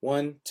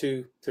 1,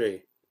 2,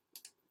 3.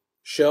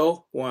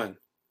 Show 1.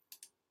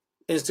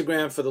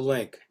 Instagram for the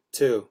link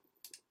 2.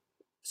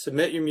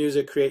 Submit your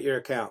music, create your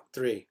account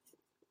 3.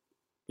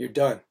 You're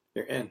done.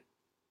 You're in.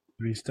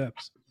 3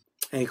 steps.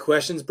 Any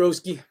questions,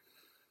 broski?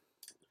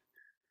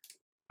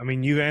 I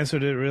mean, you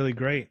answered it really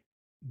great.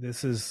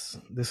 This is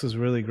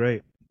really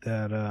great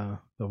that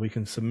we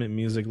can submit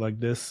music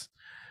like this,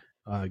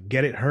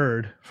 get it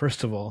heard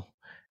first of all,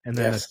 and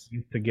then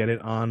to get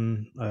it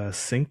on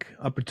sync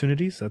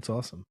opportunities. That's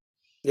awesome.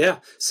 Yeah,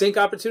 sync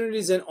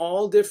opportunities in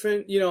all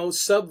different,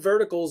 sub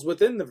verticals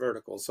within the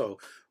vertical. So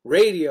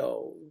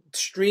radio,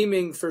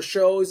 streaming for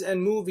shows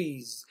and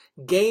movies,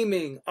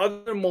 gaming,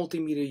 other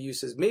multimedia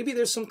uses. Maybe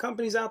there's some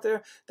companies out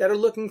there that are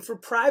looking for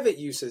private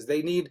uses.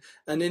 They need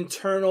an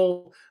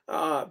internal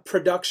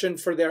production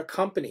for their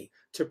company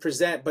to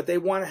present, but they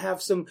want to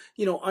have some,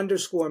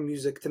 underscore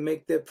music to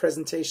make the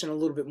presentation a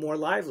little bit more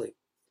lively.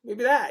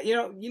 Maybe that,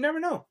 you never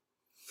know.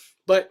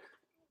 But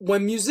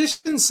when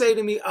musicians say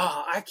to me,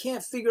 oh, I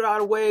can't figure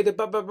out a way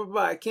to,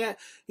 I can't,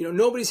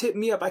 nobody's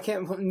hitting me up.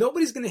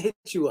 Nobody's going to hit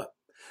you up.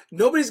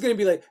 Nobody's going to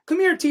be like,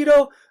 come here,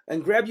 Tito,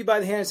 and grab you by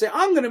the hand and say,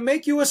 I'm going to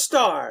make you a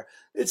star.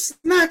 It's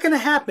not going to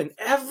happen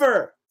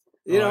ever.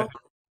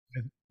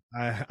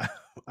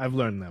 I've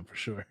learned that for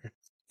sure.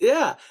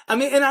 Yeah. I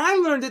mean, and I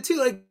learned it too.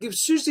 Like,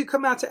 as soon as you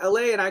come out to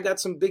LA and I got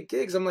some big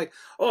gigs, I'm like,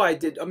 oh, I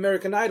did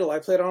American Idol. I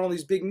played on all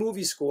these big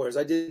movie scores.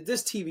 I did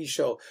this TV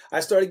show. I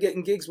started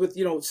getting gigs with,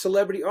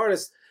 celebrity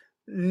artists.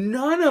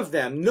 None of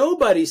them,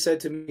 nobody said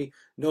to me,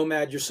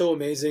 Nomad, you're so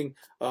amazing.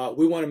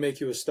 We want to make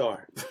you a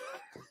star.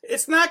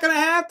 It's not going to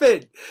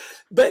happen.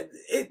 But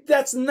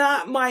that's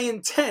not my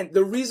intent.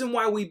 The reason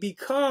why we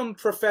become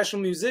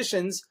professional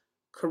musicians,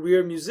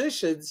 career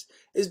musicians,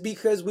 is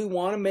because we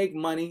want to make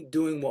money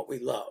doing what we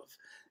love.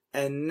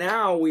 And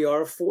now we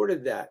are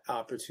afforded that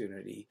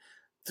opportunity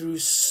through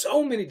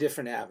so many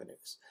different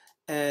avenues.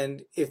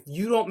 And if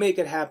you don't make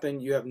it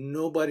happen, you have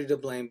nobody to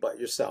blame but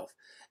yourself.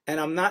 And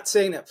I'm not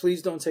saying that,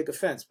 please don't take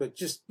offense, but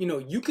just,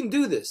 you can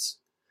do this.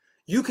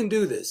 You can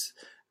do this.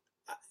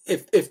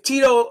 If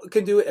Tito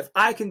can do it, if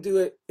I can do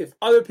it, if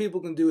other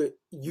people can do it,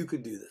 you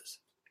can do this.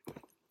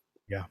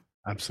 Yeah,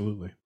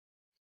 absolutely.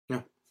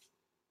 Yeah.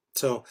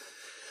 So,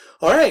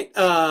 all right.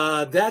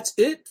 That's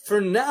it for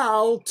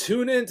now.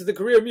 Tune in to the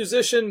Career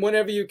Musician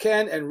whenever you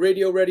can, and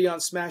Radio Ready on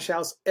Smash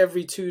House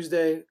every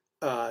Tuesday.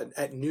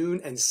 at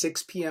noon and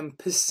 6 p.m.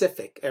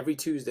 Pacific every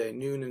Tuesday,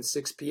 noon and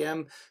 6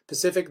 p.m.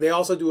 Pacific. They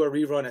also do a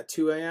rerun at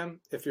 2 a.m.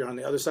 if you're on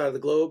the other side of the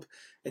globe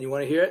and you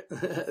want to hear it.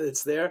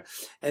 It's there.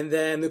 And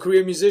then The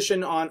Career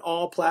Musician on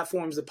all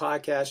platforms, the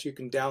podcast. You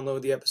can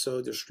download the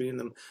episodes or stream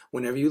them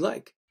whenever you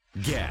like.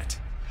 Get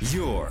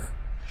your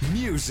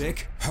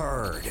music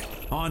heard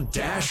on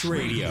Dash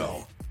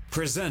Radio.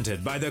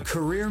 Presented by The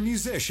Career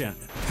Musician.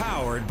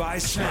 Powered by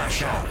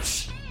Smash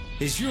House.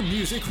 Is your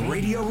music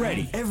radio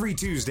ready? Every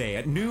Tuesday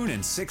at noon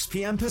and 6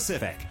 p.m.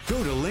 Pacific.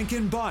 Go to link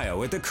in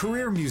bio at the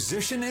Career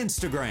Musician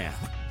Instagram.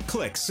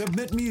 Click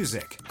Submit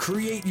Music.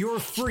 Create your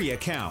free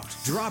account.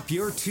 Drop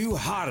your 2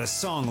 hottest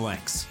song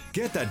links.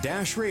 Get the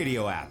Dash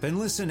Radio app and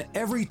listen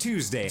every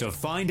Tuesday to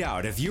find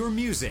out if your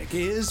music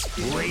is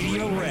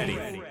radio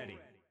ready.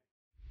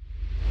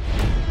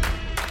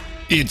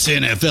 It's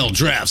NFL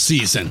draft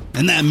season,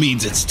 and that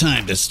means it's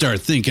time to start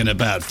thinking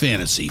about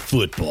fantasy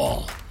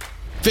football.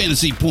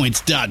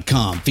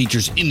 FantasyPoints.com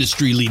features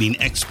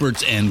industry-leading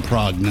experts and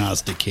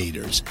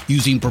prognosticators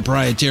using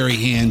proprietary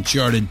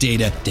hand-charted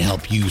data to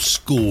help you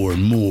score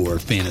more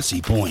fantasy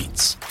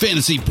points.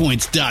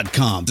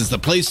 FantasyPoints.com is the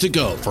place to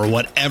go for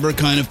whatever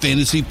kind of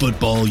fantasy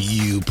football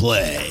you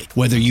play.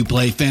 Whether you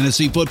play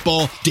fantasy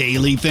football,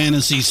 daily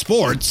fantasy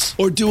sports,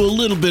 or do a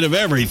little bit of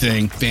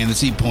everything,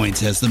 Fantasy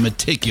Points has the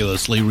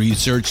meticulously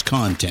researched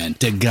content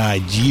to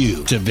guide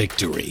you to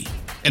victory.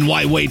 And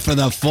why wait for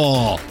the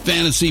fall?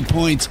 Fantasy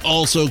Points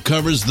also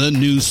covers the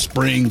new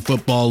spring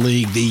football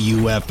league, the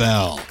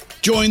UFL.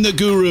 Join the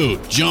guru,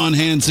 John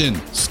Hansen,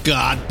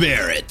 Scott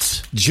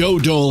Barrett, Joe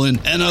Dolan,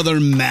 and other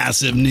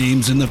massive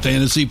names in the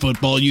fantasy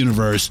football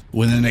universe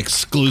with an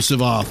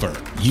exclusive offer.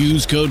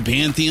 Use code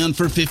Pantheon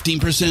for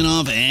 15%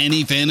 off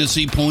any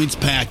Fantasy Points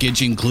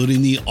package,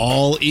 including the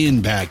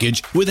all-in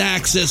package, with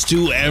access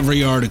to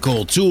every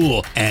article,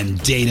 tool, and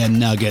data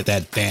nugget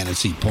that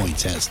Fantasy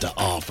Points has to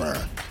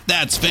offer.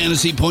 That's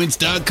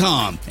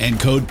FantasyPoints.com and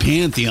code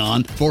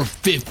Pantheon for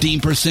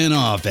 15%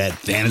 off at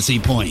Fantasy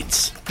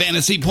Points.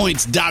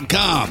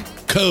 FantasyPoints.com,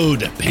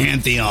 code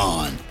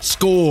Pantheon.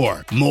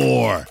 Score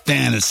more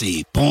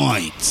fantasy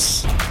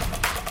points.